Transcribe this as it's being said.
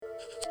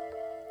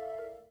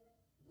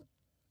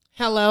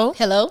Hello.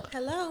 Hello.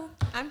 Hello,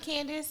 I'm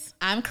Candace.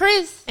 I'm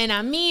Chris. And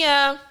I'm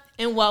Mia.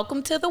 And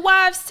welcome to the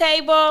Wives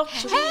Table.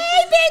 Hey,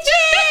 bitches!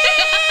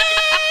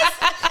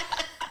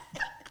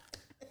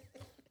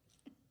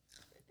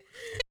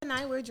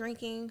 Tonight we're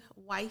drinking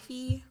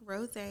Wifey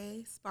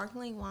Rosé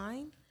Sparkling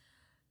Wine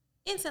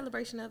in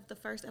celebration of the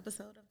first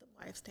episode of the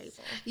Wives Table.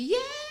 Yay!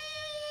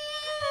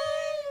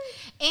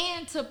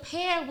 And to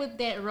pair with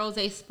that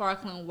rosé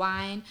sparkling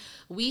wine,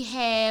 we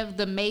have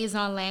the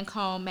Maison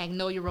Lancôme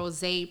Magnolia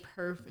Rosé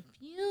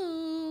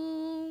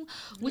perfume,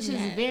 which is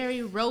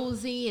very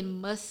rosy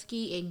and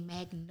musky and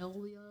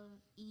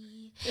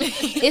magnolia-y.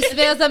 It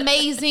smells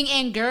amazing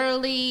and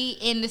girly,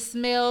 and it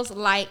smells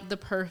like the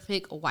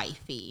perfect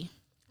wifey.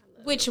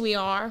 Which we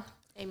are.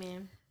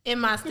 Amen. In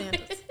my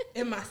standards.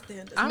 In my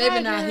standards. All Maybe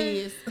right, not girl.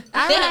 his.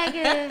 All right,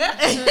 girl.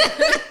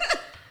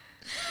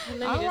 Let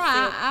me All just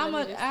right, sip. I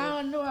Let me just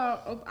don't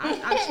know.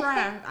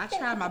 I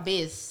try my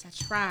best.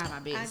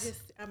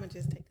 I'ma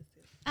just take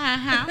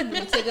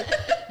a sip.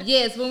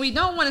 Yes, when we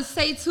don't want to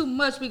say too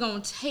much, we're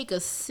gonna take a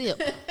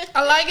sip.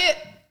 I like it.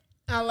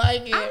 I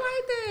like it. I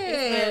like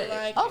that.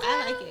 Like Okay.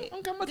 I like it. Okay,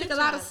 I'm gonna Good take a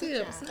lot of job,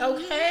 good sips.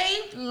 Okay.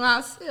 A lot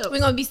of sips. We're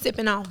going to be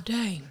sipping all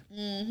day.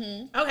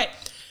 Mm-hmm. Okay.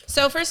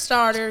 So for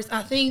starters,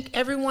 I think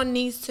everyone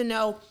needs to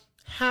know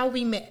how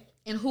we met.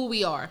 And who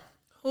we are.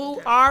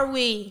 Who are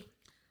we?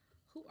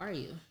 Who are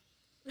you?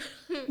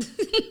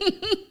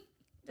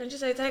 Don't you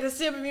say take a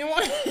sip if you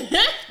want.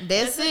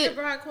 That's Such a it.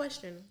 broad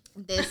question.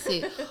 That's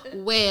it.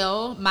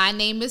 Well, my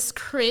name is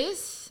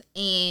Chris,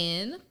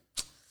 and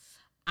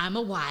I'm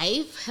a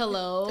wife.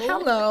 Hello.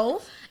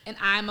 Hello. And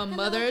I'm a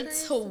mother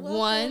Chris. to Welcome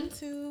one.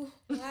 to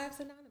Wives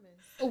Anonymous.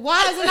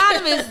 Wives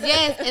Anonymous,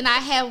 yes. And I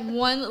have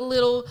one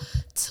little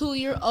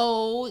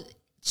 2-year-old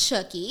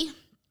Chucky.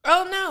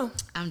 Oh, no.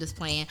 I'm just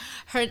playing.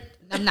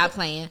 I'm not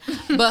playing.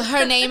 But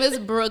her name is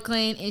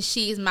Brooklyn, and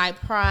she's my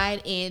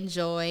pride and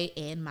joy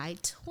and my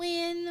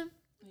twin.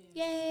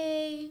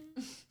 Yay.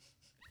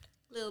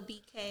 Little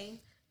BK.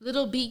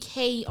 Little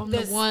BK on the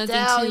The ones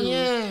stallion.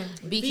 and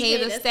twos.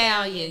 BK the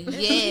stallion. She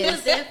was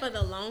Yes. there for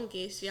the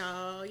longest,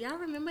 y'all. Y'all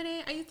remember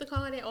that? I used to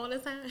call her that all the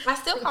time. I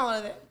still call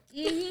her that.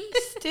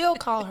 Still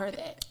call her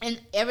that. And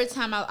every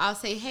time I'll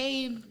say,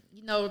 hey,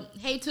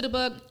 hey to the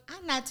bug.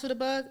 I'm not to the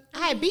bug.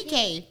 Hi,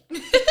 BK.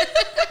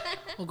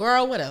 Well,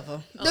 girl,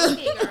 whatever.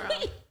 Okay, girl.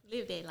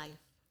 Live that life.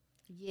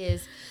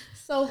 Yes.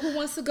 So who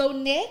wants to go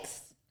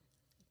next?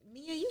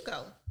 Mia, you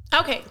go.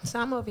 Okay, so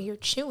I'm over here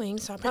chewing,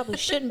 so I probably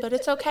shouldn't, but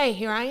it's okay.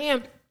 Here I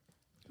am.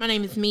 My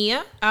name is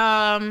Mia.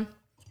 I'm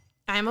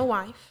a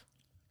wife.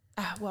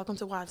 Welcome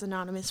to Wives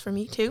Anonymous for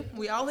me, too.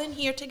 We all in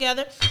here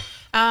together.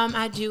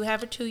 I do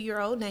have a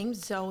 2-year-old named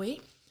Zoe.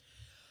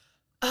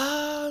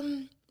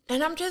 And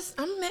I'm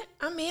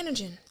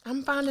managing.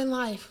 I'm finding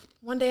life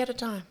one day at a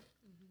time.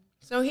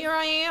 So here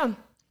I am.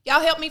 Y'all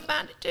help me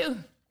find it, too.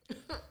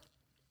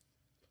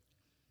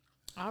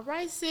 All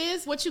right,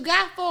 sis. What you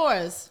got for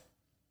us?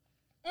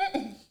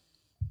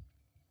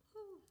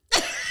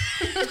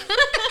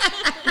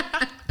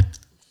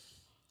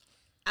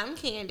 I'm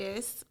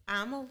Candace.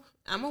 I'm a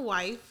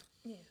wife.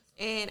 Yes.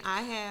 And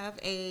I have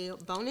a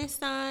bonus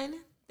son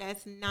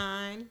that's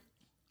 9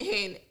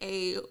 and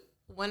a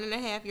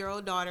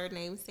 1.5-year-old daughter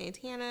named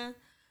Santana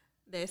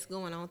that's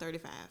going on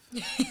 35.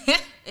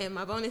 And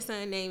my bonus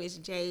son name is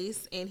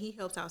Jace, and he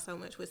helps out so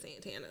much with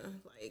Santana.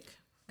 Like,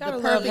 Gotta The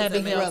love perfect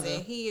having big help. brother.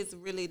 he is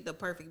really the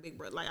perfect big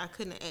brother. Like, I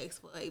couldn't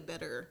ask for a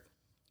better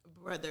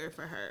brother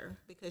for her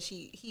because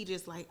he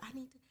just like,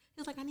 he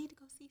was like, I need to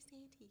go see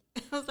Santy.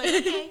 I was like,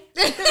 okay.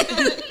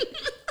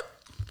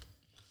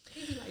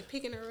 He'd be like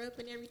picking her up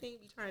and everything.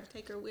 Be trying to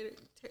take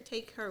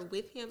her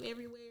with him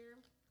everywhere.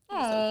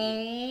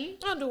 Aww.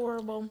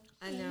 Adorable.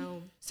 I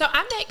know. So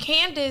I met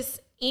Candace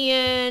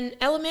in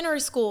elementary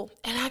school,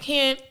 and I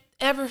can't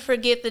ever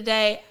forget the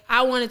day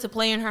I wanted to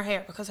play in her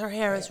hair because her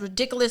hair is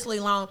ridiculously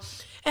long.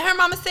 And her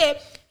mama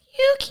said,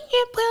 you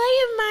can't play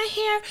in my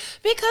hair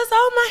because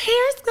all my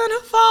hair is going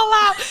to fall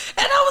out.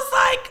 And I was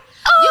like,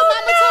 oh, Your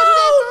mama told you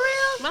that for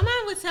real? My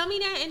mom would tell me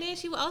that, and then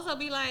she would also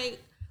be like,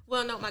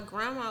 well, no, my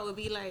grandma would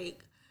be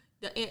like,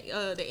 the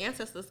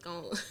ancestors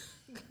gonna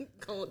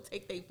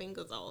take their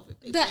fingers off. If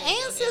they The play in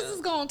your ancestors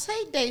hair. gonna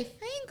take their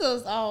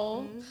fingers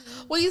off.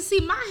 Well, you see,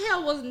 my hair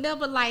was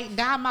never like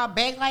down my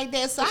back like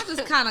that, so I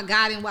just kind of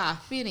got in where I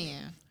fit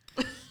in.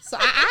 So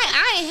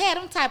I ain't had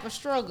them type of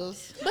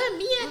struggles. But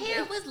Mia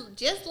hair was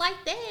just like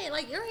that.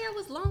 Like, your hair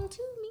was long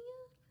too, Mia.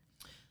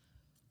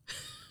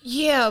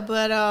 yeah,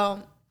 but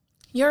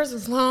yours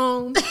was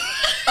long,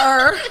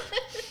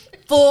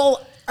 full,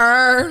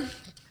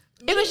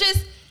 It was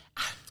just,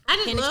 I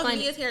just Can't love explain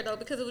Mia's hair though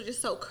because it was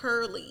just so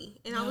curly,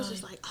 and I was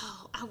just like,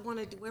 oh, I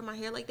wanted to wear my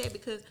hair like that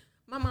because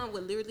my mom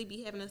would literally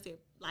be having us in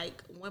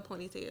like one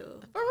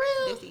ponytail. For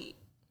real? That's it.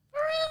 For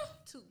real?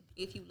 2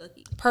 if you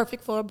lucky.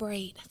 perfect for a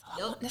braid.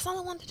 That's all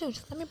I want to do.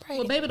 Just let me braid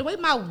Well, it. baby, the way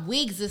my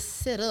wigs is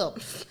set up,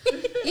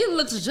 it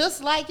looks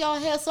just like y'all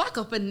hair, so I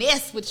can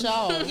finesse with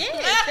y'all. Yeah,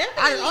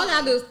 All I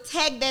gotta do is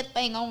tag that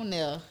thing on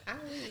there.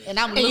 and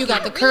I'm And looking. you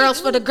got the curls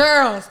for the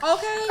girls.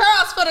 Okay.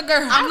 Curls for the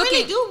girls. I I'm really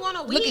looking- do want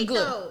a wig looking good.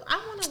 though. I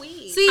want a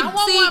wig. See, I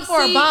want one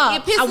for a bob.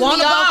 It pisses I want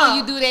me a off bob. when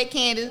you do that,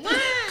 Candace.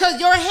 Because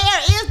your hair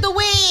is the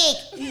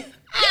wig.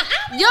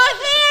 Your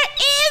hair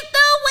is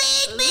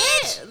the wig,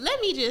 bitch. Let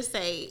me just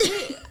say,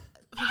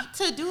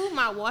 to do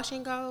my wash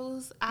and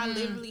goes, I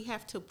literally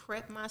have to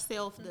prep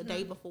myself the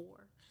day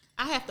before.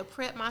 I have to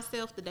prep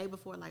myself the day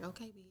before, like,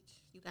 okay, bitch,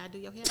 you gotta do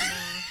your hair tomorrow.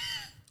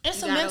 It's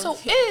You a gotta- mental.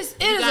 It you is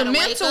a gotta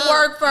mental wake up.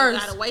 work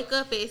first. You gotta wake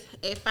up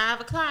at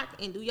 5:00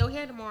 and do your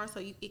hair tomorrow, so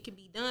it can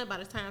be done by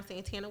the time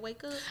Santana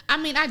wake up. I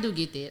mean, I do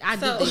get that. I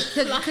So,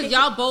 do that because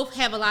y'all both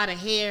have a lot of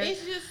hair.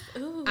 It's just,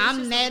 ooh, it's I'm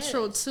just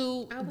natural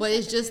so much. too, I but wish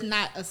it's I just could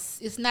not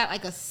it's not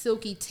like a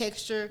silky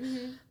texture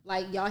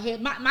like y'all hair.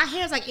 My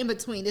hair is like in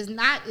between. It's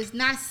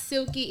not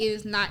silky. It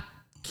is not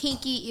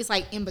kinky. It's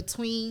like in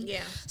between.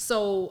 Yeah.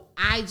 So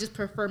I just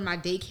prefer my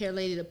daycare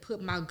lady to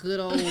put my good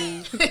old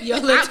Your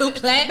little two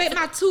plaits. But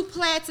my two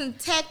plaits and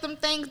tack them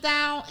things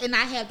down, and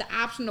I have the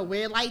option to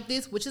wear it like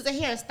this, which is a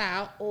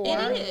hairstyle. Or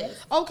It is.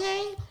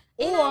 okay.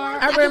 Or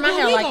I can wear my put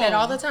hair wig like that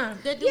on. all the time.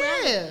 The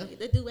duality.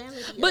 The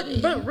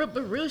duality.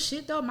 But real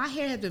shit though, my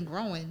hair has been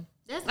growing.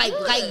 That's like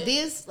good.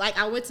 this. Like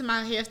I went to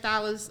my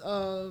hairstylist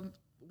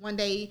one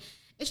day,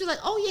 and she was like,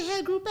 "Oh, your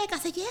hair grew back." I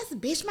said, "Yes,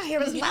 bitch, my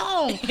hair is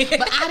long,"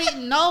 but I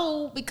didn't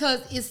know because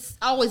it's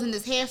always in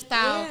this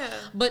hairstyle. Yeah.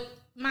 But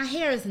my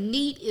hair is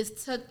neat.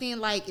 It's tucked in.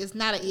 Like it's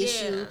not an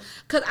issue.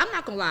 Cause I'm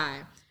not gonna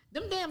lie,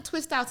 them damn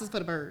twist outs is for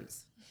the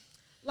birds.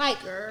 Like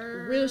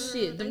real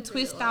shit. Them they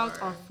twist really outs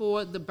are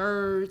for the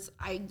birds.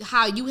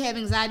 How you have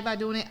anxiety about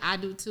doing it, I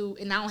do too.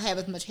 And I don't have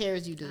as much hair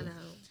as you do. I know.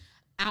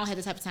 I don't have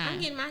this type of time. I'm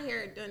getting my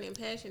hair done in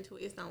passion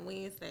twist on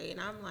Wednesday, and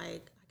I'm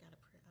like, I gotta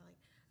pray.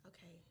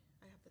 Okay,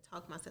 I have to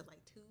talk myself like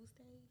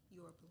Tuesday.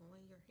 You are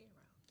blowing your hair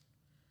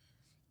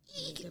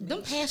out.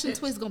 Them passion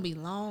twists gonna be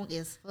long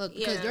as fuck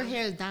because Yeah. your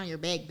hair is down your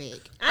back.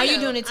 Are you know,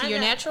 doing it to I your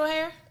know. natural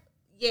hair?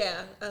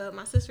 Yeah,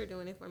 my sister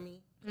doing it for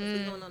me.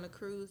 We're going on a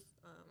cruise.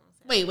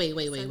 On Saturday.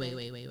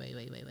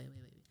 Wait.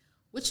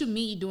 What you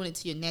mean you doing it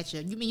to your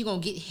natural? You mean you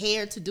gonna get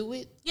hair to do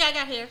it? Yeah, I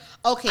got hair.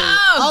 Okay,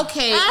 Oh.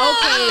 okay.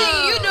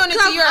 I think you doing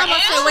it to your I'm gonna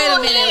say, wait a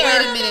actual minute, hair.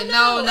 wait a minute.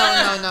 No.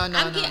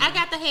 I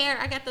got the hair.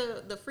 I got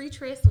the free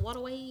tress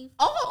water wave.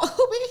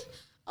 Oh,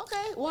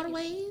 okay. Water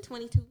wave.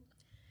 22.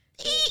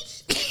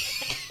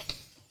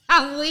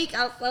 I'm weak.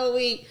 I'm so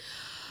weak.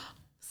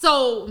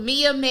 So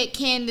Mia met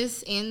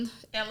Candace in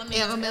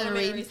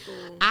elementary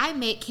school. I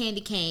met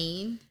Candy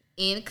Cane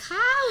in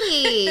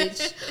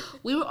college.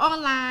 We were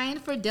online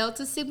for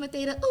Delta Sigma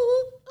Theta.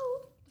 Ooh.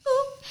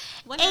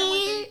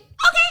 1913.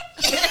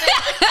 Okay.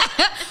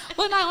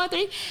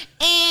 1913.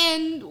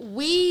 And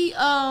we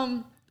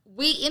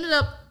ended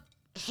up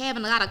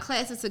having a lot of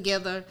classes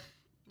together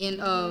in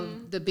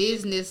the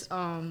business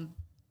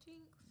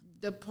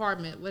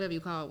department, whatever you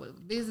call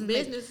it.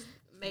 Business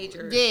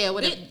major. Yeah,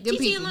 whatever. Them TT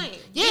people. Lane.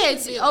 Yeah,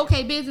 it's Business building.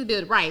 okay, business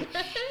building, right.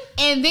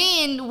 And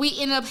then we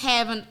ended up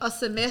having a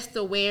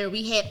semester where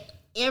we had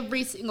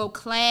every single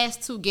class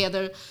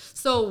together.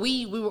 So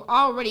we were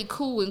already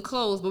cool and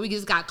close, but we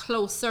just got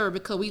closer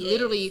because we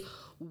literally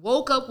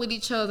woke up with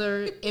each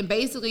other and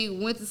basically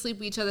went to sleep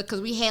with each other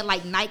because we had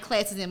like night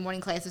classes and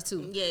morning classes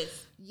too. Yes.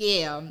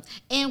 Yeah.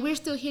 And we're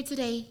still here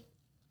today.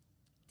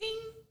 Ding.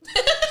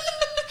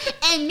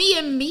 And me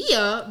and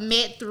Mia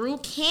met through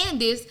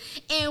Candace,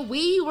 and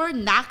we were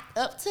knocked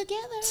up together.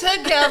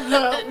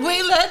 Together,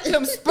 we let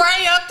them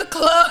spray up the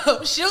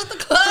club, shoot the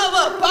club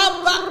up,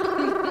 pop,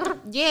 pop.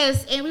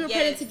 Yes, and we were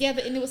putting Yes. it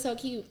together, and it was so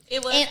cute.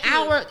 It was and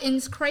cute. and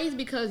it's crazy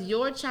because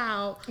your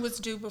child Was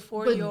due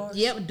before was yours.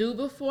 due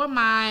before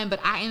mine, but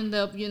I ended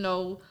up,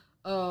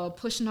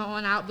 pushing her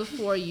on out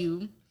before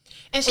you.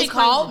 And she It's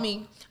called crazy.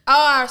 me. Oh,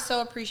 I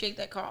so appreciate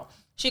that call.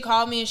 She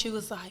called me and she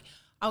was like,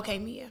 "Okay,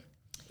 Mia,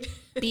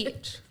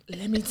 bitch,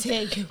 let me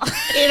tell you,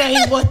 it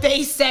ain't what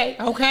they say,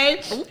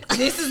 okay?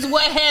 This is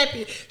what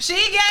happened." She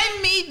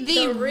gave me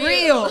the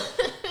real.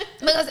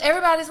 Because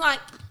everybody's like,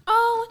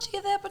 "Oh, once you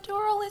get that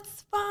epidural,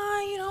 it's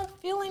fine. You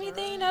don't feel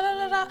anything, da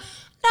da da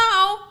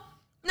da."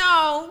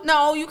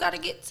 No, you got to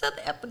get to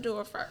the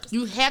epidural first.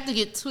 You have to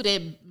get to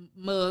that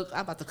mug.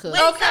 I'm about to cut.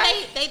 Wait,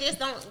 Okay. so they just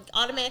don't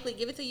automatically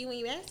give it to you when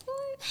you ask for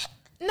it?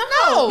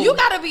 No. You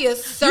got to be a You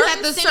certain have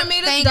to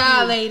centimeter thank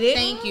dilated. You.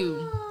 Thank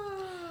you.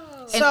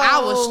 Oh. And I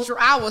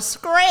was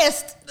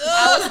stressed.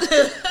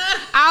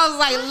 I was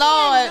like, I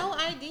had Lord.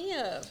 no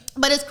idea.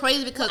 But it's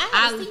crazy because I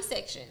had a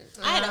C-section.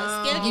 I had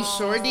a schedule. You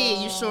sure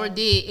did. You sure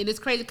did. And it's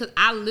crazy because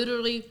I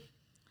literally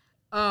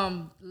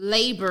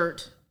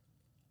labored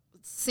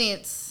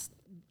since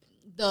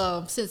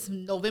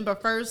November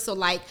 1st. So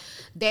like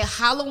that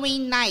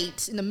Halloween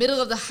night, in the middle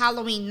of the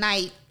Halloween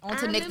night, on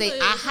to the next day,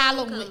 remember I it.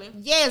 Halloween. Homecoming.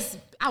 Yes,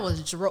 I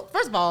was drunk.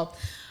 First of all,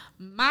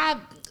 my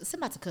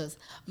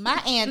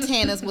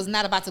antennas was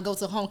not about to go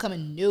to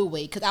homecoming no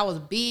way because I was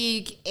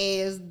big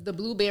as the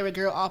blueberry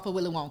girl off of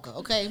Willy Wonka.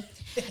 Okay,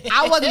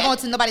 I wasn't going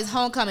to nobody's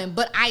homecoming,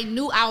 but I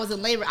knew I was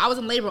in labor. I was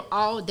in labor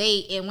all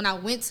day, and when I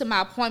went to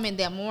my appointment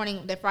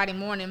that Friday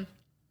morning,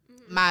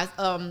 my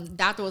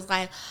doctor was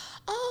like,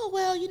 oh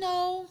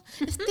well,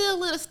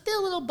 it's still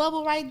a little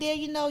bubble right there.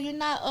 You're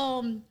not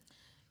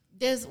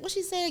There's what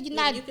she said. You're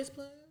not. Mucus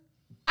plug?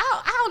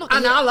 I don't know. I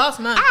know I lost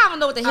mine. I don't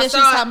know what the hell she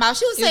was talking about.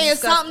 She was saying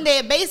disgusting. something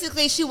that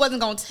basically she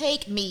wasn't gonna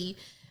take me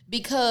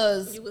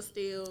because You was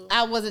still.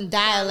 I wasn't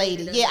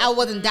dilated. Yeah, I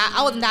wasn't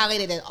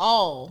dilated at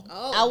all.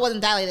 Oh. I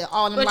wasn't dilated at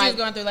all. And But I'm you like,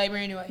 was going through labor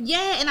anyway.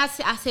 yeah, and I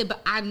said,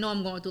 but I know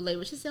I'm going through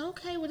labor. She said,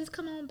 okay, well, just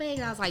come on back.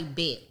 And I was like,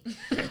 bet.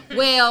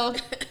 Well,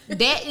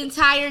 that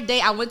entire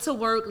day, I went to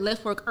work,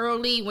 left work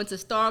early, went to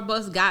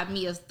Starbucks, got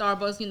me a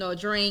Starbucks,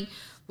 drink,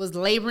 was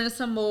laboring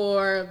some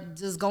more,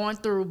 just going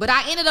through. But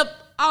I ended up,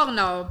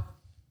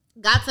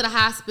 got to the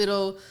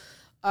hospital.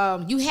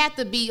 You have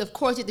to be, of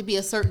course, you have to be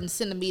a certain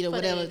centimeter, But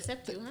whatever, they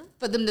accept you, huh?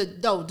 for them to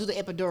do the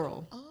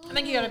epidural. I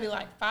think you gotta be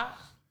like 5.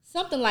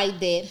 Something like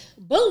that.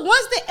 But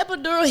once the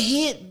epidural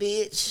hit,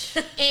 bitch,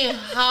 And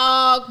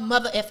hog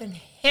mother effing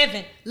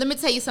heaven. let me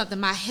tell you something.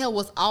 My hair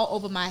was all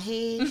over my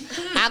head.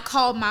 I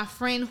called my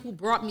friend who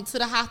brought me to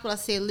the hospital. I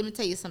said, let me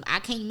tell you something. I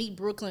can't meet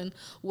Brooklyn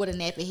with a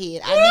nappy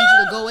head. I need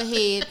you to go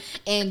ahead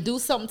and do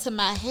something to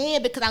my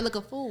head because I look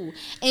a fool.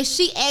 And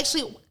she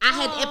actually,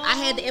 I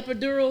had the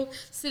epidural,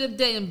 sit up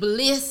there in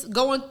bliss,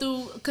 going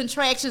through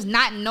contractions,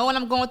 not knowing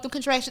I'm going through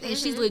contractions. And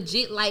she's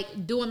legit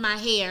like doing my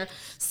hair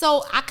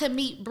so I could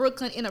meet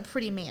Brooklyn in a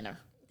pretty manner.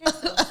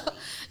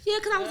 Yeah,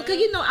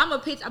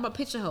 I'm a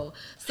picture hoe.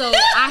 So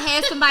I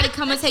had somebody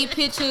come and take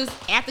pictures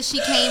after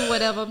she came,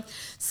 whatever,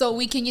 so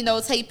we can,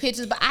 take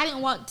pictures. But I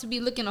didn't want to be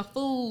looking a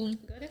fool.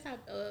 Girl, that's how.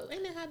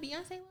 Ain't that how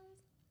Beyonce was?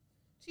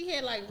 She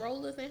had like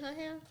rollers in her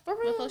hair For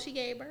real? before she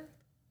gave birth.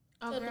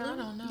 Oh, girl, I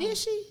don't know. Did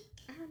she?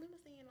 I remember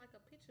seeing like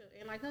a picture,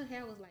 and like her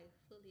hair was like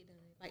fully done,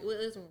 like it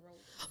wasn't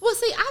rolled. Well,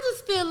 see, I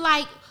just feel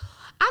like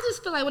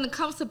when it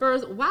comes to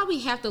birth, why we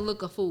have to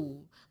look a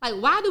fool? Like,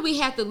 why do we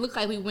have to look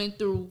like we went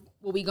through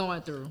what we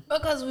going through?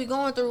 Because we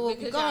going through what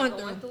we Because y'all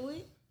going through.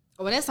 it.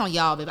 Well, that's on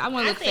y'all, baby. I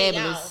want to look said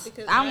fabulous. y'all,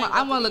 because I I want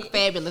ain't to go look through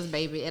fabulous,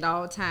 baby, at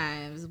all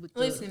times.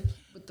 Listen,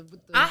 with the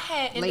I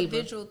had labor.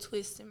 individual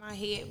twists in my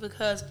head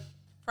because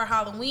for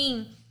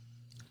Halloween,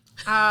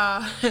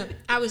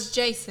 I was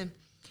Jason.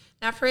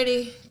 Not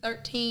Freddy,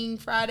 13,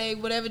 Friday,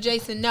 whatever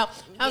Jason. No,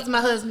 that was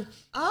my husband.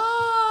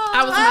 Oh,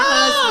 I was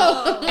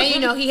my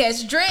husband. And he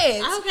has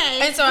dreads. Okay,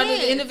 And so I did the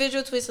dreads.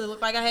 individual twist that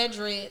looked like I had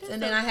dreads.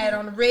 And then I had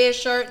on a red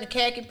shirt and the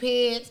khaki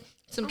pants,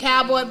 some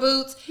cowboy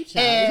boots,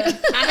 and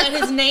I had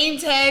his name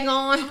tag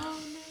on. Oh,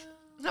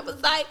 no. I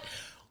was like,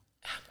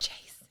 I'm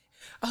Jason.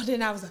 Oh,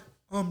 then I was like,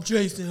 I'm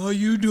Jason. How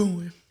you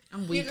doing?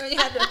 I'm weak. You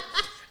had to.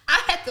 I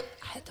had to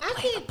I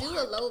play can't do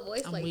a low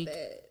voice like weak.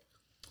 that.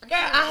 Girl,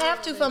 I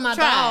have to for my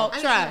Try, dog.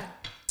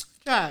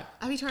 try.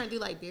 I be trying to do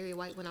like Barry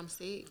White when I'm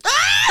sick.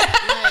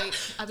 Like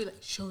I be like,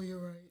 show you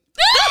right.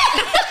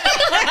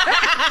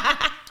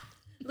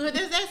 Look,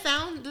 does that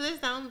sound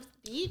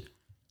deep?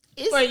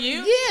 For you?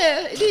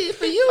 Yeah, it is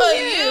for you.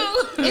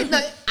 For yeah. It's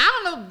not,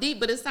 I don't know deep,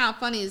 but it sounds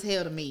funny as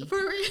hell to me. For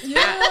real?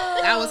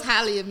 I was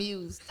highly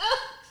amused.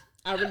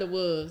 I really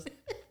was.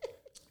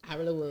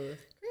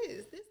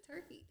 Chris, this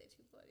turkey that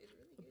you bought is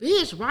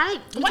really Bitch, right?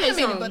 Let me Wait tell a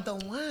you minute, something. but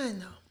the wine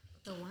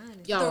though. the wine.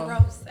 Y'all, The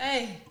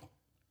rosé.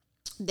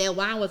 that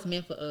wine was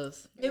meant for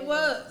us. It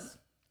was.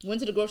 Went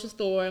to the grocery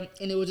store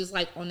and it was just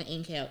like on the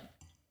end cap.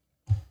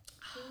 I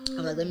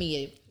was like, let me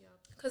get it.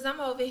 Cause I'm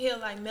over here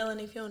like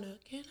Melanie Fiona.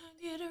 Can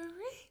I get a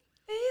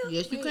refill?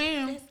 Yes, you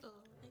can. That's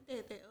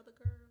ain't that other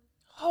girl,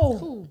 Oh,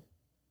 Cool.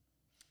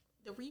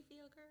 the refill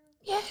girl.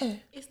 yeah.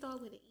 It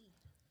started with an E.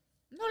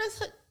 No,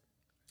 that's it.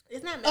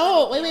 It's not.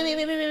 Oh, Melanie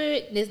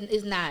wait. This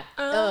is not.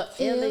 Ella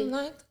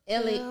Varn.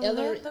 Ella,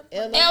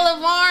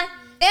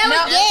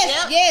 No.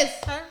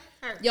 yes. Fiona.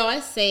 Her. Yo,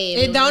 that's sad.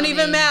 It don't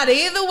even matter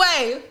either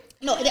way.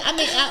 No,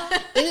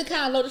 it's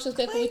kind of low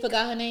disrespectful. We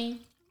forgot her name.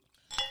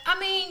 I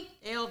mean,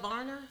 Elle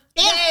Varner.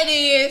 yeah, it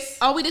is.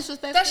 Are we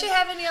disrespectful? Does she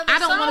have any other I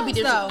don't want to be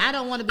songs, though? disrespectful. I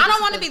don't want to be. I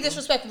don't want to be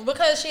disrespectful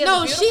because she has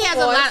No, a she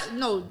beautiful has voice. a lot.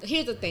 No,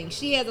 here's the thing.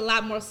 She has a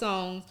lot more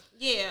songs.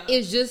 Yeah.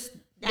 It's just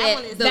That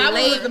one is- the that one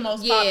label, was the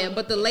most yeah, popular.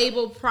 but the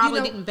label probably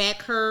You know- didn't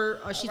back her,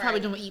 or she's probably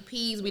doing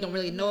EPs we don't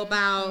really know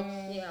about.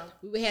 yeah.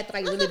 We would have to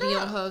like really be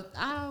on her.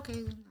 Oh,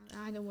 okay.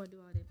 I don't want to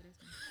do all that, but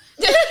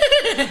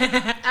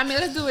that's fine. I mean,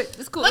 let's do it.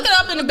 It's cool. Look it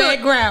up in the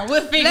background.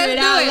 We'll figure Let's it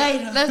do out it.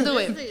 later. Let's do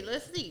it.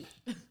 Let's see.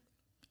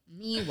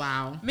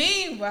 Meanwhile,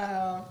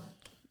 Meanwhile.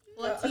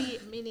 40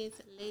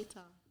 minutes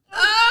later.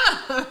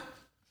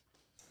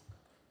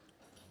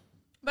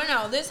 But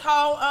no, this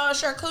whole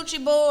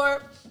charcuterie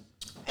board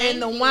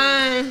and the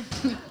wine,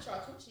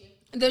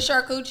 the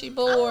charcuterie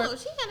board, Oh,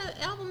 she had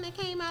an album that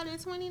came out in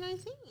 2019. you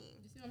see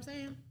what I'm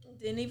saying?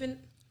 didn't even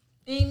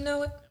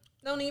know it.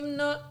 Don't even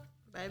know it.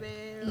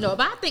 Baby. No,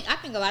 but I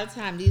think a lot of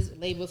times these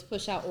labels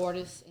push out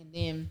artists and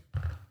then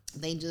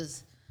they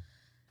just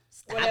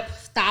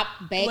stop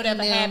backing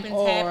whatever them, happens,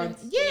 or happens.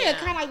 yeah,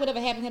 kind of like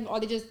whatever happens, or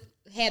they just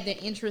have their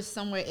interest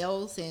somewhere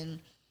else and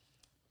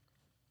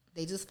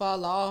they just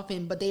fall off.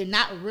 And but they're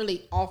not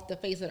really off the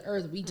face of the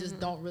earth. We just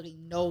don't really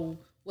know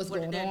what's What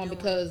going they're on doing.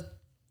 because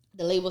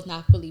the label's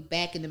not fully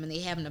backing them and they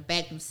having to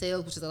back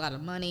themselves, which is a lot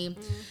of money.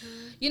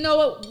 You know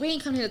what? We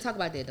ain't come here to talk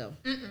about that though.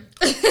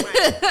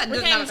 Right. We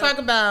can't talk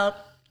about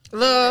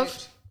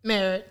love,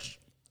 marriage,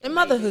 and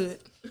motherhood.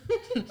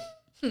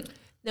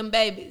 Them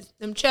babies,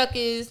 them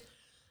Chuckies,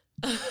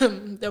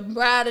 the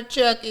bride of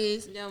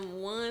Chuckies,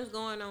 them ones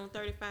going on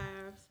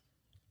 35s,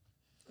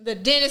 the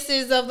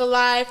Dennises of the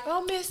life.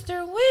 Oh,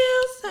 Mr.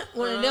 Wilson,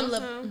 one of them.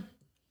 Little,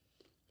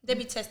 they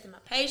be testing my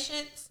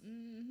patience. I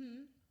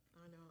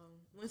know.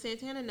 When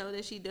Santana know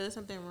that she does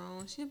something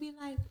wrong, she'll be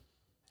like,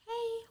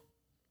 "Hey,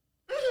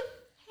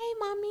 hey,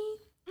 mommy."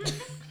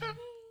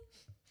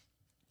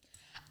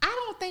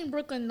 I don't think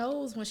Brooklyn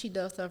knows when she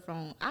does stuff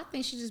wrong. I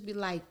think she just be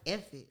like,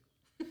 F it.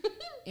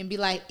 And be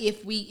like,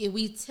 if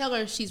we tell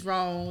her she's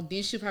wrong,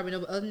 then she'll probably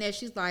know. But other than that,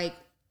 she's like,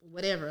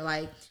 whatever.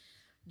 Like,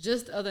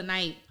 just the other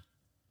night,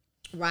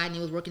 Rodney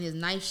was working his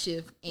night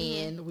shift,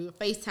 and we were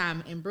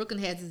FaceTime, and Brooklyn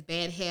has this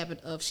bad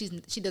habit of she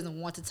doesn't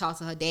want to talk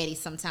to her daddy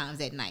sometimes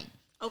at night.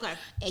 Okay.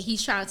 And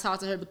he's trying to talk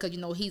to her because,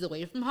 he's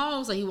away from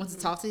home, so he wants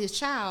to talk to his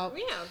child.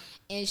 Yeah.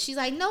 And she's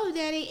like, no,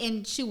 daddy.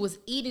 And she was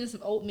eating some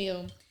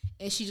oatmeal,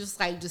 and she just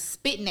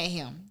spitting at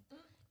him.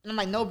 And I'm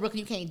like, no, Brooklyn,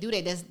 you can't do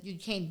that. You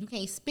can't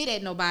spit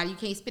at nobody. You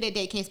can't spit at dad.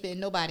 You can't spit at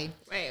nobody.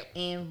 Right.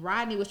 And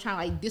Rodney was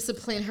trying to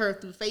discipline her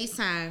through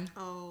FaceTime.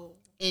 Oh.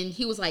 And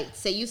he was like,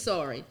 say you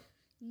sorry.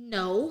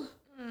 No.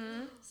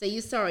 Say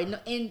you sorry. No.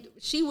 And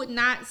she would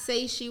not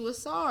say she was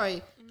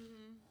sorry.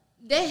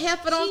 That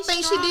heifer don't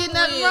think she did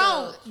nothing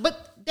wrong.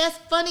 But that's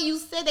funny you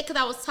said that because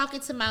I was talking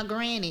to my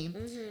granny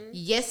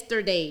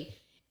yesterday,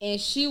 and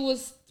we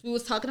was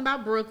talking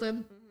about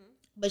Brooklyn,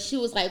 but she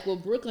was like, well,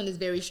 Brooklyn is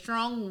very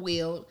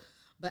strong-willed,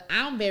 but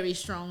I'm very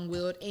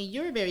strong-willed, and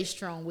you're very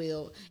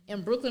strong-willed,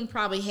 and Brooklyn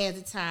probably has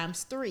it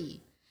times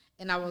 3.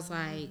 And I was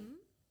like,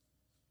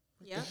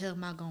 what the hell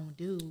am I going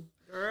to do?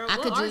 Girl,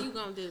 what are you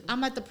going to do?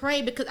 I'm at to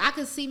pray because I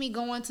could see me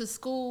going to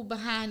school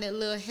behind that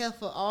little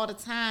heifer all the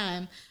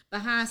time,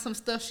 behind some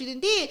stuff she done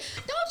did.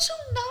 Don't you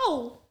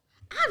know?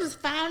 I just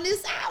found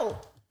this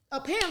out.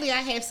 Apparently,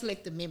 I have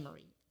selective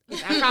memory.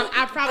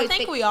 I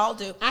think we all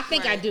do. I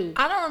think I do.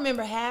 I don't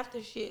remember half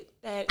the shit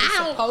that is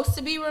supposed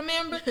to be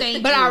remembered,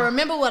 but I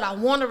remember what I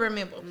want to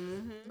remember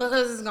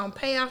because it's gonna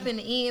pay off in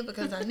the end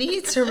because I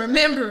need to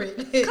remember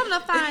it. Come to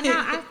find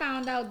out, I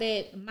found out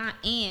that my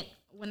aunt,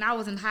 when I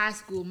was in high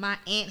school, my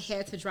aunt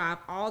had to drive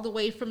all the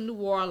way from New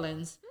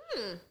Orleans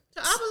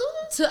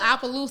to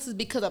Opelousas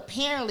because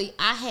apparently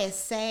I had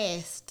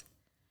sassed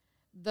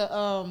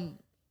the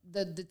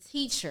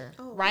teacher,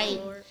 right?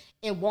 Lord.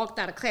 And walked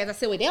out of class. I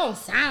said, well, they don't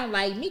sound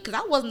like me because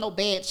I wasn't no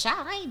bad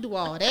child. I ain't do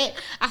all that.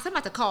 I said, I'm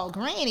about to call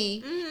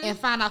Granny and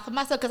find out for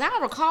myself because I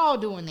don't recall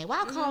doing that.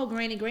 Well, I called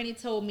Granny. Granny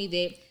told me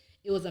that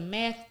it was a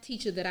math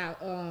teacher that I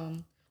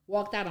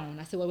walked out on.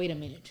 I said, well, wait a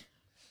minute.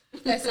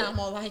 That sound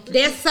more like it.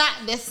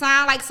 That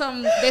sound like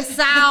something. That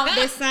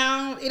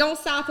sound. It don't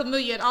sound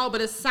familiar at all, but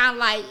it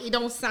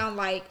don't sound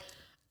like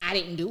I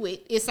didn't do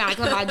it. It sounds like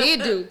something I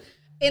did do.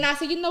 And I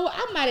said, you know what?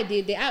 I might have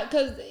did that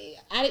because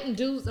I didn't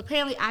do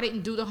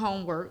the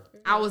homework.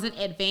 I was in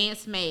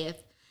advanced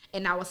math,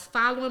 and I was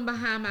following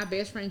behind my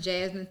best friend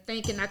Jasmine,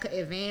 thinking I could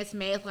advance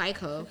math like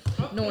her,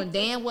 knowing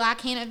damn well I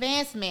can't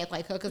advance math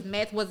like her because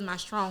math wasn't my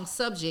strong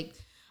subject.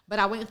 But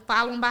I went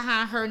following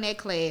behind her in that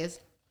class,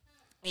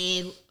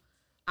 and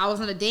I was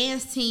on a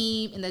dance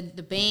team, and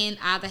the band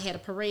either had a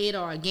parade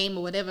or a game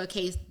or whatever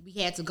case we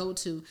had to go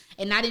to,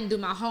 and I didn't do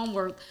my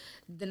homework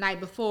the night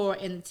before,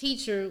 and the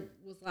teacher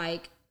was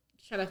like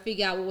trying to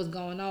figure out what was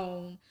going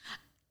on.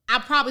 I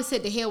probably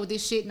said the hell with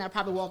this shit and I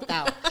probably walked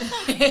out.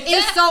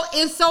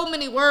 in so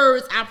many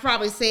words, I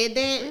probably said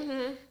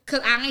that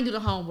because I ain't do the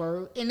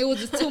homework and it was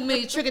just too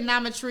many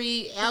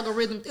trigonometry,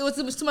 algorithms. It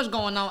was too much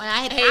going on. And I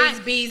had A's,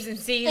 B's, and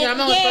C's. And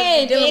I'm only supposed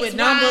to be dealing with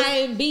numbers.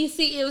 And B,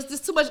 C. It was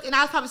just too much. And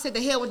I probably said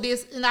the hell with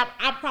this. And I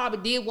probably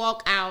did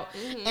walk out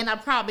and I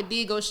probably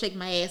did go shake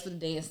my ass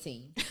with the dance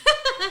team.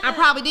 I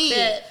probably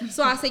did.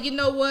 So I said, you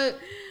know what?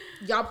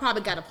 Y'all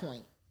probably got a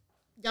point.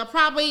 Y'all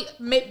probably,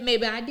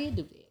 maybe I did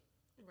do that.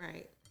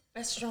 Right.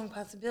 That's a strong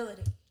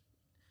possibility.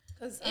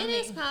 Cause it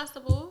is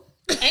possible.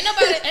 Ain't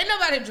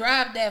nobody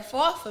drive that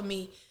far for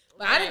me.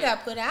 But I done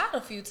got put out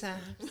a few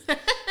times.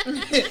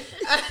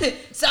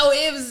 So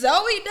if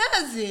Zoe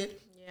does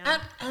it,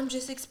 I'm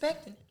just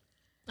expecting it.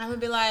 I'm gonna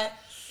be like,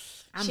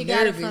 she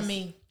got it from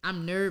me.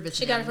 I'm nervous.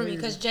 She got it from me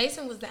because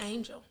Jason was the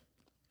angel.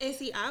 And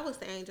see, I was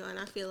the angel, and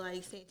I feel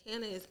like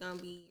Santana is gonna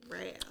be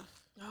Raph.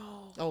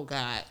 Oh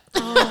God. I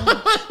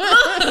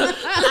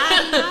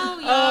know,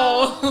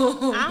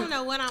 y'all. I don't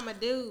know what I'm gonna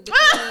do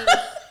because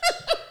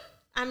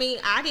I mean,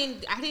 I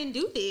didn't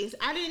do this.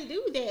 I didn't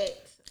do that.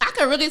 I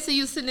could really see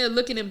you sitting there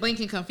looking and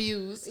blinking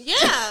confused. Yeah.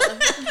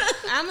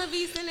 I'm gonna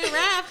be sitting there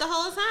Raph the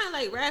whole time.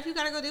 Like, Raph, you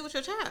gotta go deal with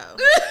your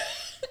child.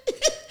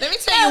 Let me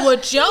tell you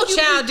what your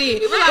child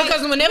did.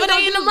 Because whenever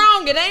they in the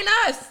wrong, it ain't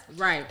us.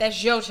 Right.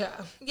 That's your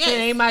child. Yes. It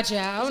ain't my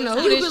child. I don't know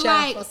who this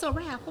child like, so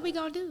Raph, what we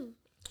gonna do?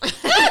 I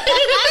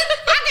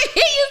can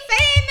hear you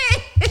saying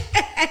that.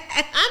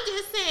 I'm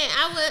just saying,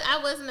 I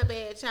wasn't a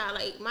bad child.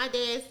 Like, my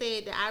dad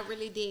said that I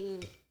really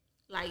didn't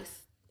like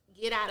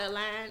get out of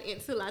line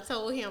until I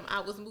told him I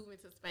was moving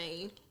to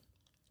Spain,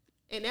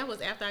 And that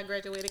was after I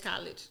graduated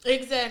college.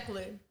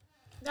 Exactly.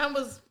 It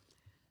was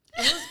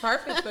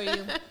perfect for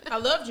you. I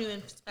loved you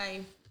in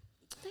Spain.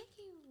 Thank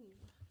you.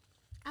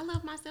 I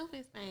love myself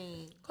in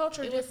Spain.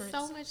 Culture it difference.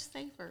 was so much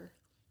safer.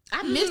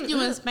 I missed you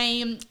in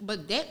Spain,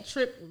 but that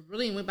trip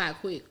really went by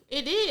quick.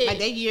 It did. Like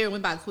that year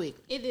went by quick.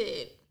 It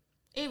did.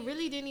 It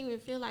really didn't even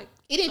feel like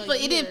It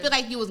didn't feel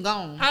like you was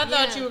gone. I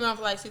thought you were gone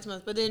for like 6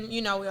 months, but then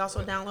we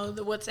also downloaded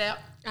the WhatsApp.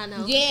 I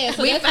know. Yeah,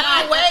 so We that's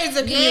found why, ways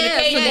of so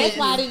communicating. that's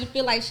why I didn't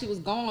feel like she was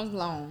gone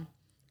long.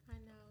 I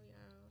know,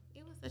 y'all.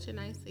 It was such a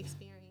nice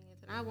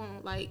experience, and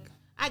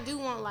I do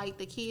want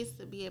the kids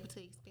to be able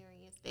to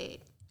experience that.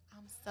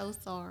 I'm so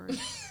sorry.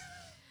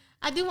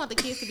 I do want the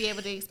kids to be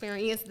able to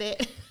experience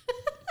that.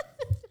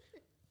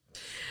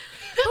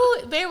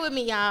 Ooh, bear with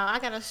me, y'all. I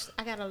got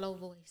a low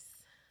voice.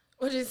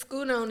 Well, just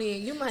scoot on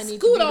in. You might need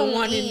Scoot to be on the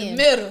one in in. the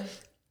middle.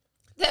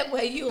 That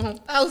way you on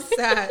both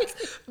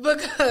sides.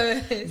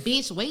 Because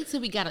Bitch, wait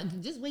till we get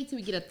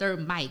a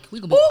third mic.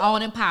 We gonna be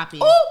on and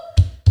popping.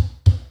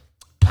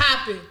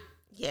 popping.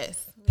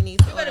 Yes, we need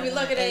to. You better be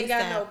lucky they ain't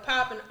got no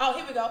popping. Oh,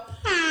 here we go.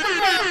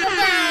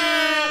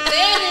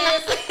 There it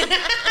is.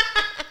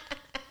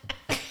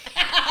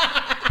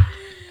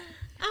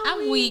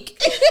 I'm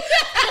weak.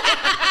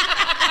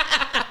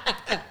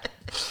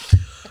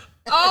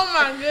 Oh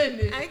my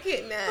goodness. I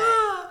could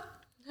not.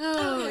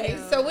 Okay,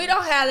 so we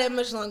don't have that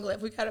much longer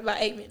left. We got about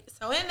 8 minutes.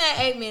 So in that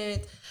 8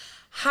 minutes,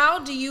 how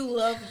do you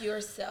love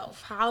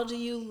yourself? How do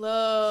you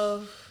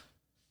love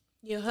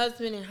your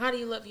husband, and how do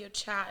you love your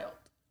child?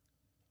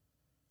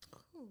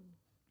 Ooh,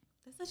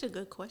 that's such a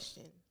good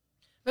question.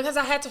 Because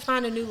I had to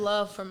find a new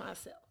love for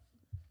myself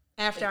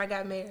after I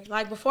got married.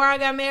 Like before I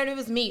got married, it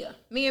was Mia.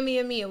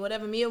 Mia.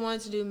 Whatever Mia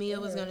wanted to do, Mia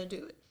was going to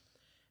do it.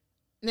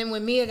 And then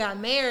when Mia got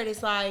married,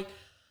 it's like,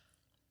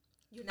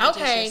 You're not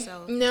okay, just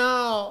yourself.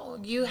 no,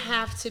 you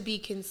have to be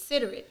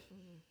considerate.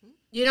 Mm-hmm.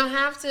 You don't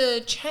have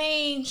to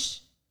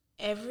change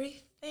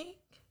everything.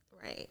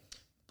 Right.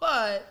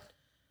 But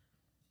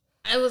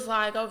it was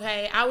like,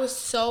 okay, I was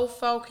so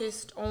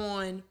focused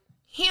on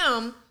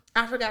him,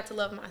 I forgot to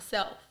love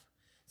myself.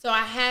 So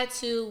I had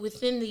to,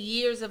 within the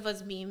years of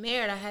us being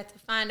married, I had to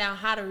find out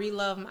how to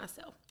re-love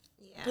myself.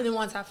 Yeah. And then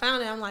once I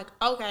found it, I'm like,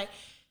 okay,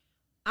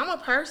 I'm a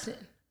person.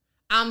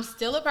 I'm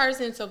still a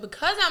person. So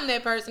because I'm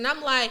that person,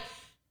 I'm like,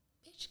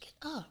 bitch, get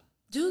up.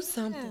 Do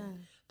something. Yeah.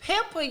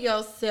 Pamper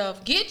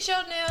yourself. Get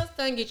your nails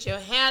done. Get your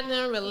hair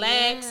done.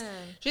 Relax. Yeah.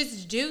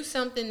 Just do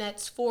something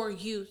that's for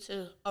you,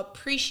 to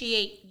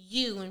appreciate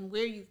you and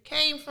where you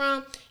came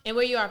from and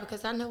where you are.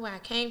 Because I know where I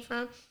came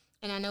from,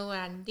 and I know what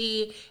I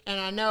did, and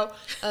I know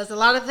there's a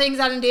lot of things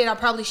I done did I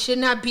probably should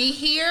not be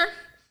here.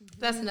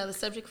 That's another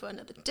subject for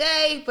another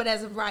day. But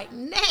as of right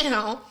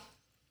now,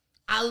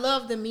 I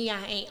love the me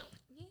I am.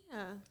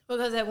 Yeah.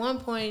 Because at one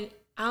point,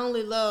 I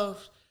only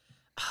loved,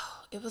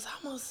 it was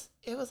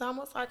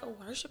almost like a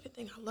worshiping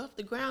thing. I loved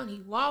the ground he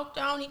walked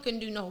on. He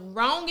couldn't do no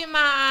wrong in my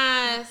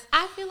eyes.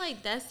 I feel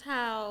like that's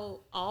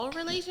how all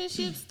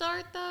relationships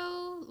start,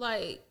 though.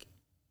 Like,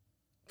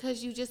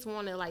 because you just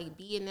want to,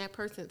 be in that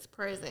person's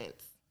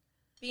presence.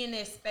 Be in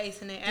that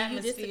space and that you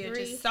atmosphere.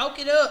 disagree? Just soak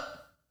it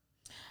up.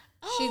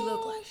 She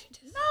looked like she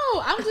just...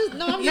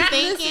 I'm You not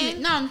thinking?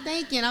 listening. No, I'm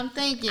thinking. I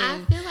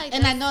feel like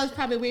and I know it's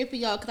probably weird for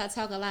y'all because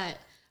I talk a lot.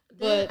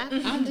 But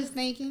I'm just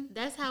thinking.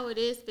 That's how it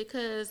is,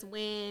 because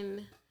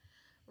when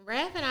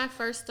Raph and I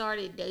first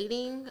started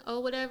dating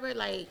or whatever,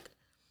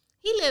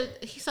 he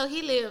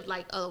lived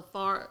a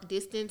far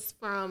distance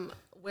from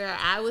where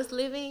I was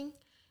living,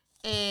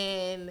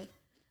 and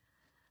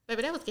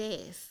baby, that was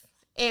gas.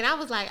 And I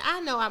was like, I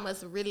know I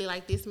must really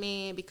like this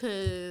man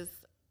because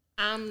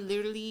I'm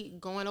literally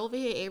going over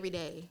here every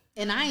day.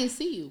 And I ain't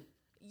see you.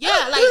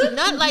 Yeah,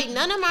 none of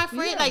my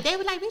friends, they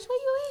were like, bitch, where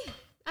you at?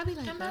 I'd be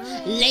like, bro.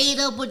 Laid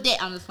up with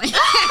that. I'm just playing.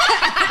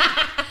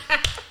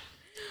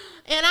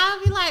 And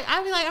I'll be like,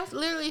 I'm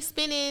literally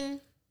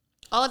spending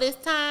all this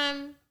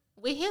time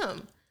with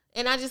him.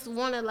 And I just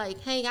want to,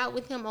 hang out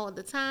with him all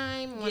the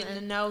time. Getting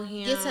to know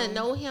him. Get to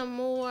know him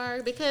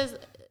more. Because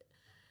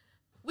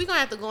we're going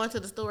to have to go into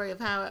the story of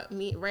how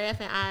Raph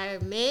and I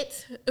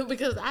met.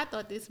 Because I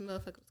thought this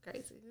motherfucker was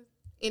crazy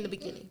in the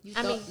beginning. You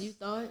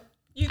thought?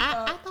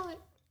 I thought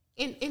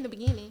in the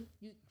beginning.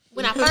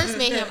 When I first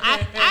met him,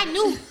 I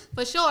knew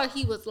for sure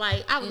he was oh,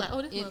 this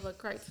motherfucker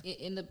crazy.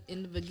 In the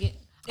beginning.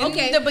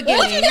 Okay. In the beginning.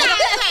 What you trying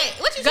to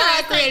say? What you God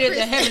trying to say, created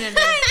the heaven and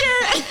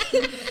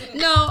earth.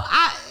 No,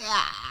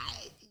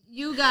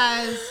 you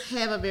guys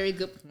have a very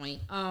good point.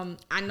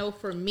 I know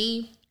for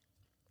me,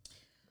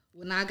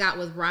 when I got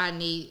with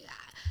Rodney,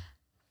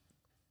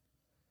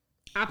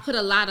 I put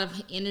a lot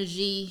of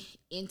energy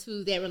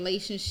into that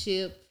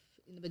relationship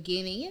in the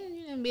beginning,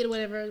 in the middle,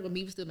 whatever. When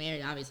we were still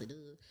married, obviously,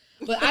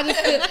 but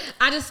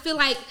I just feel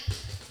like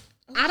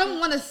I don't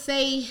want to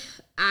say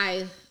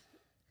I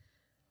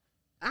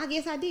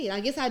guess I did. I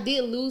guess I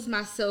did lose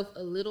myself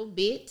a little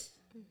bit,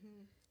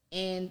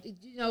 and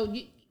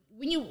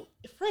when you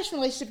fresh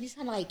relationship,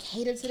 you're trying to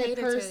cater to that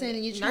person,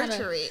 and you're trying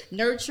to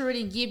nurture it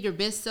and give your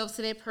best self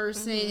to that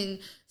person. And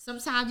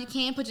sometimes you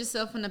can put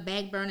yourself on the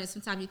back burner, and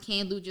sometimes you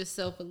can lose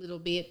yourself a little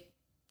bit.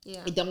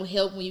 Yeah. It don't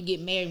help when you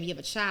get married and you have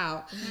a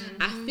child.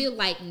 I feel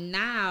like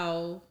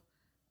now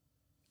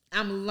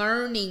I'm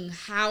learning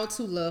how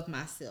to love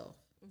myself.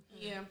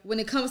 Yeah. When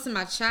it comes to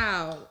my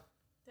child,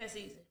 That's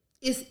easy.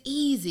 it's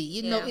easy.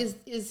 You know,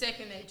 it's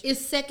second nature. It's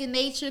second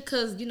nature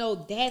because, you know,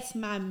 that's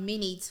my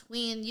mini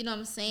twin. You know what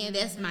I'm saying?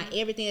 That's my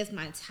everything. That's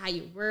my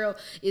entire world.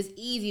 It's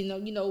easy.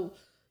 You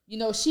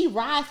know, she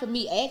ride for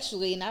me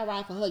actually, and I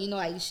ride for her. You know,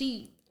 like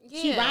she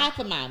ride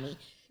for mommy.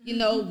 You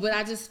know, but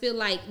I just feel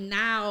like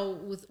now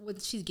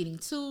with she's getting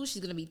 2,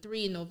 she's gonna be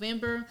 3 in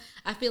November.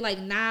 I feel like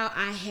now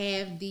I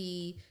have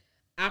the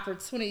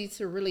opportunity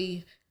to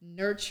really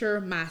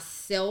nurture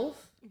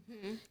myself.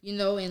 You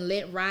know, and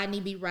let Rodney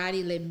be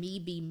Rodney, let me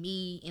be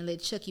me, and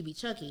let Chucky be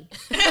Chucky.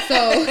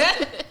 So,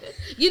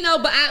 you know,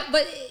 but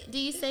Do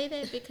you say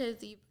that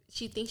because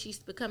she thinks she's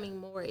becoming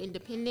more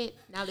independent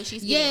now that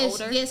she's getting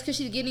older? Yes, because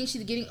she's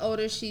getting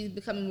older. She's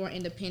becoming more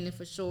independent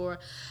for sure.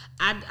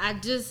 I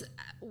just,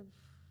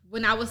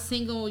 when I was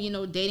single, you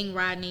know, dating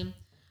Rodney,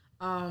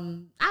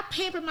 I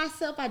pampered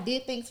myself. I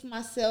did things for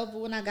myself.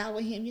 But when I got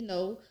with him, you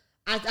know,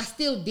 I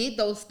still did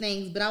those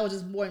things, but I was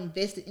just more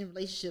invested in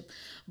relationship.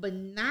 But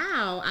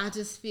now I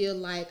just feel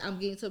like I'm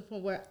getting to a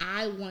point where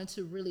I want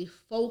to really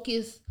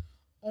focus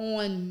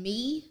on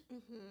me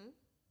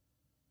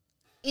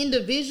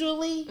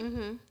individually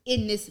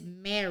in this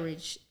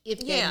marriage,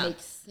 if that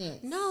makes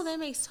sense. No, that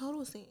makes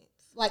total sense.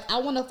 Like I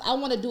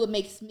want to do what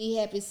makes me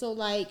happy. So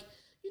like,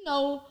 you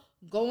know,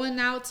 going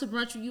out to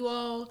brunch with you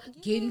all,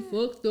 getting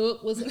fucked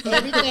up was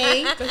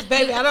everything. Because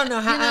baby, I don't know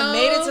how I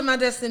made it to my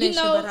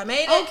destination, but I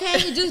made it.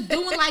 Okay, just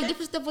doing like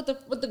different stuff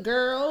with the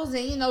girls,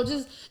 and you know,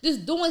 just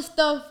doing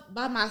stuff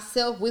by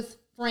myself with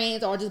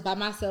friends or just by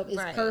myself is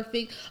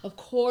perfect. Of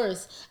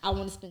course, I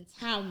want to spend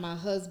time with my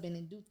husband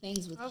and do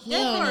things with him.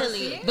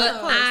 Definitely. But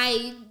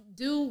I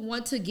do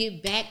want to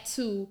get back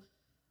to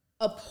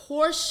a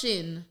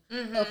portion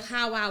of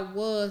how I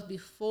was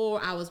before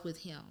I was with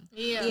him.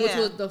 Which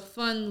was the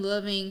fun,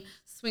 loving,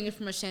 swinging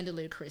from a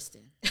chandelier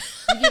Kristen. You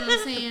get what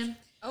I'm saying?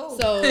 Oh.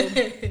 So,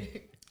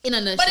 in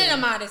a nutshell. But in a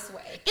modest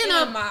way. In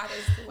a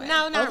modest way.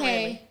 No, not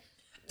really.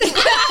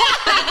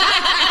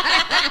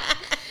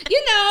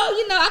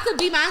 You know, I could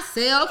be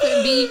myself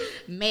and be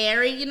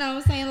married. You know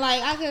what I'm saying?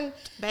 Like I could,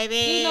 baby.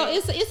 You know,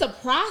 it's a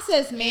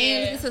process, man.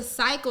 Yeah. It's a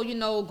cycle. You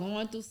know,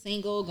 going through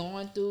single,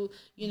 going through,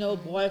 you know,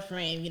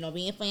 boyfriend. You know,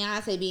 being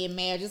fiance, being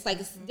married. Just like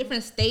it's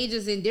different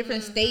stages, and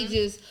different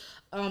stages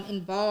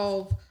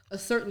involve a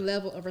certain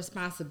level of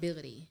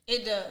responsibility.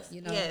 It does.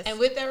 You know, and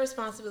with that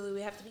responsibility, we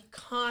have to be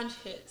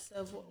conscious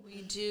of what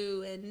we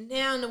do. And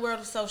now in the world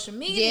of social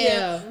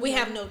media, we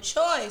have no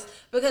choice,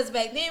 because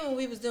back then when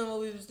we was doing what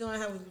we was doing,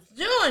 how we was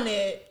doing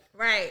it,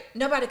 right?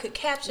 Nobody could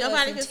capture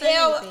us and could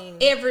tell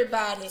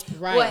everybody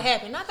what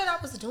happened. Not that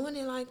I was doing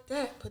it like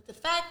that, but the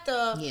fact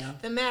of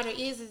the matter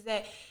is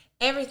that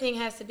everything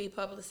has to be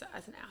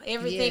publicized now.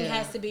 Everything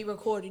has to be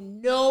recorded.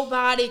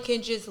 Nobody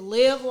can just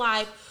live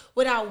life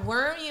without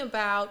worrying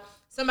about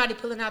somebody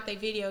pulling out their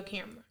video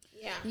camera.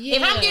 Yeah.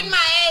 If I'm getting my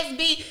ass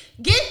beat,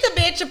 get the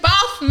bitch up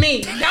off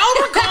me.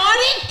 Don't record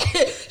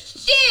it.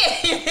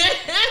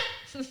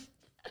 Shit.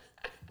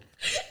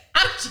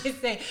 I'm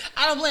just saying,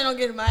 I don't plan on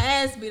getting my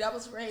ass beat. I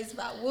was raised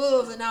by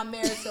wolves and I'm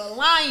married to a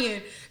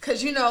lion.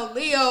 Because, you know,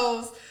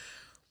 Leos,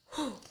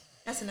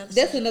 that's another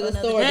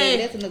story.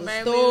 That's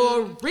another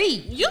story.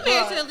 You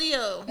married to a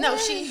Leo. No,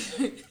 she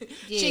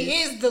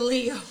is the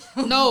Leo.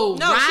 No,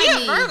 she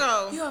a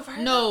Virgo. You a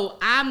Virgo? No,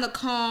 I'm the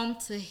calm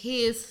to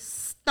his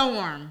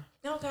storm.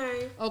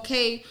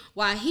 Okay.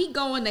 While he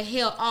going the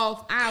hell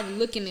off, I'm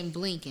looking and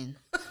blinking.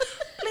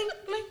 Blink,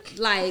 blink.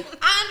 Like,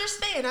 I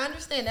understand.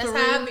 That's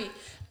how I be.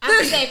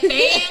 I be that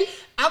fan.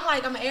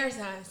 I'm an air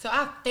sign, so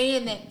I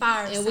fan that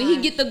fire sign. And when he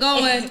get to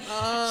going,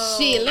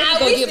 shit,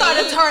 let me go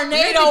get a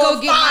tornado.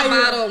 My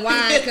bottle of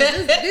wine,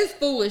 because this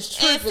fool is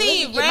tripping. Let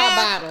me get my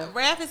bottle.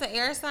 Raph is an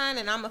air sign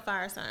and I'm a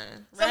fire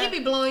sign. So he be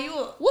blowing you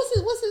up. What's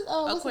his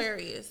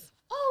Aquarius.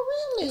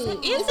 Oh, really?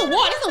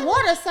 It's a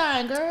water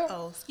sign, girl.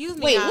 Oh, excuse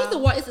me. Wait, what's the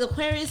water? It's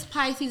Aquarius,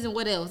 Pisces, and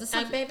what else? It's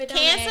baby, don't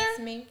Cancer? ask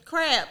me.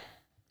 Crab.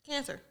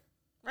 Cancer.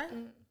 Right?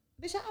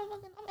 Bitch, I'm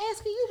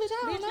asking you, bitch.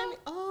 I don't know.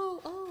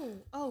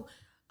 Oh.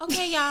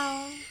 Okay,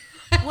 y'all.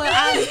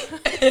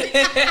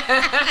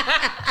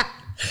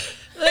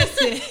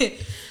 Listen.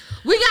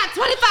 We got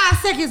 25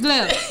 seconds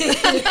left. We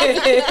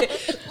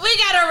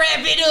gotta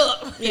wrap it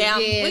up. Yeah,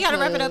 we gotta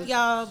wrap it up,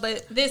 y'all.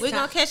 But we're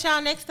gonna catch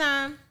y'all next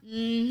time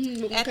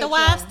at the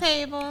wives'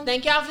 table.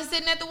 Thank y'all for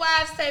sitting at the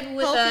wives' table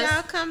with us. Hope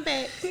y'all come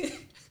back.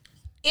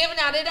 If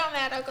not, it don't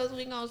matter because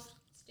we gonna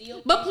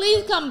steal. But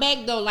please come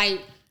back though.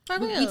 Like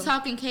we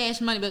talking cash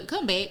money, but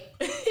come back.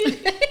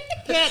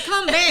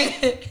 Come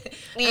back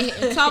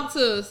and talk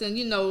to us, and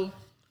you know,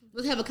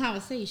 let's have a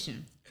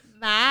conversation.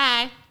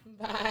 Bye.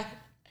 Bye.